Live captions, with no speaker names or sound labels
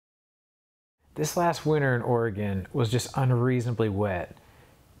this last winter in Oregon was just unreasonably wet.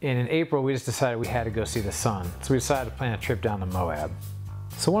 And in April, we just decided we had to go see the sun. So we decided to plan a trip down to Moab.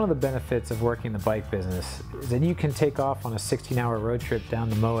 So one of the benefits of working the bike business is that you can take off on a 16-hour road trip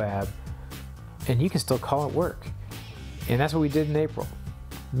down to Moab and you can still call it work. And that's what we did in April.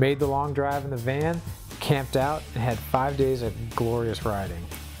 Made the long drive in the van, camped out, and had 5 days of glorious riding.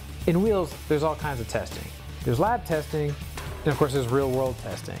 In wheels, there's all kinds of testing. There's lab testing, and of course there's real world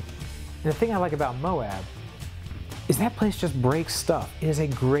testing. And the thing I like about Moab is that place just breaks stuff. It is a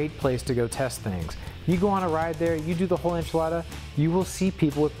great place to go test things. You go on a ride there, you do the whole enchilada, you will see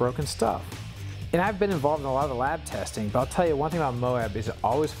people with broken stuff. And I've been involved in a lot of the lab testing, but I'll tell you one thing about Moab is it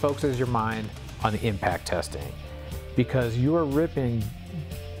always focuses your mind on the impact testing, because you are ripping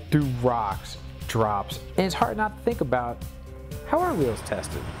through rocks, drops, and it's hard not to think about, how are wheels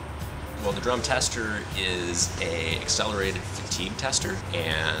tested? Well, the drum tester is an accelerated fatigue tester,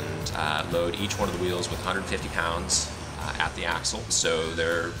 and load each one of the wheels with 150 pounds at the axle. So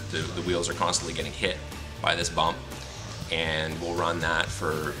the wheels are constantly getting hit by this bump, and we'll run that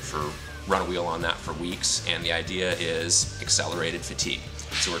run a wheel on that for weeks. And the idea is accelerated fatigue.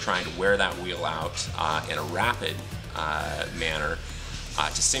 So we're trying to wear that wheel out in a rapid manner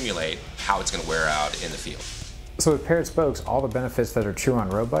to simulate how it's going to wear out in the field. So with paired spokes, all the benefits that are true on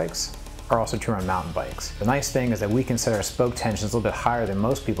road bikes are also true on mountain bikes. The nice thing is that we can set our spoke tensions a little bit higher than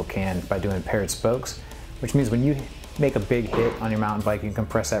most people can by doing paired spokes, which means when you make a big hit on your mountain bike, you can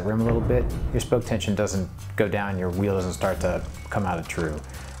compress that rim a little bit, your spoke tension doesn't go down, your wheel doesn't start to come out of true.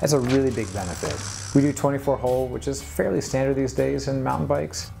 That's a really big benefit. We do 24 hole, which is fairly standard these days in mountain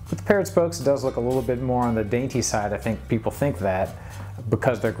bikes. With the paired spokes, it does look a little bit more on the dainty side. I think people think that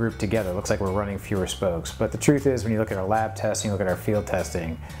because they're grouped together. It looks like we're running fewer spokes. But the truth is, when you look at our lab testing, look at our field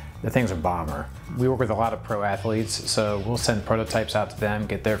testing, the thing's a bomber. We work with a lot of pro athletes, so we'll send prototypes out to them,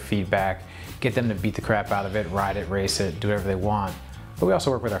 get their feedback, get them to beat the crap out of it, ride it, race it, do whatever they want. But we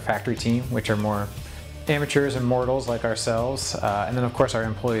also work with our factory team, which are more amateurs and mortals like ourselves. And then of course our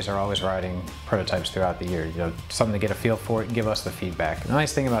employees are always riding prototypes throughout the year. You know, something to get a feel for it and give us the feedback. And the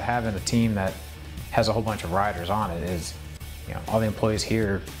nice thing about having a team that has a whole bunch of riders on it is, you know, all the employees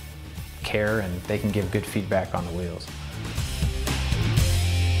here care and they can give good feedback on the wheels.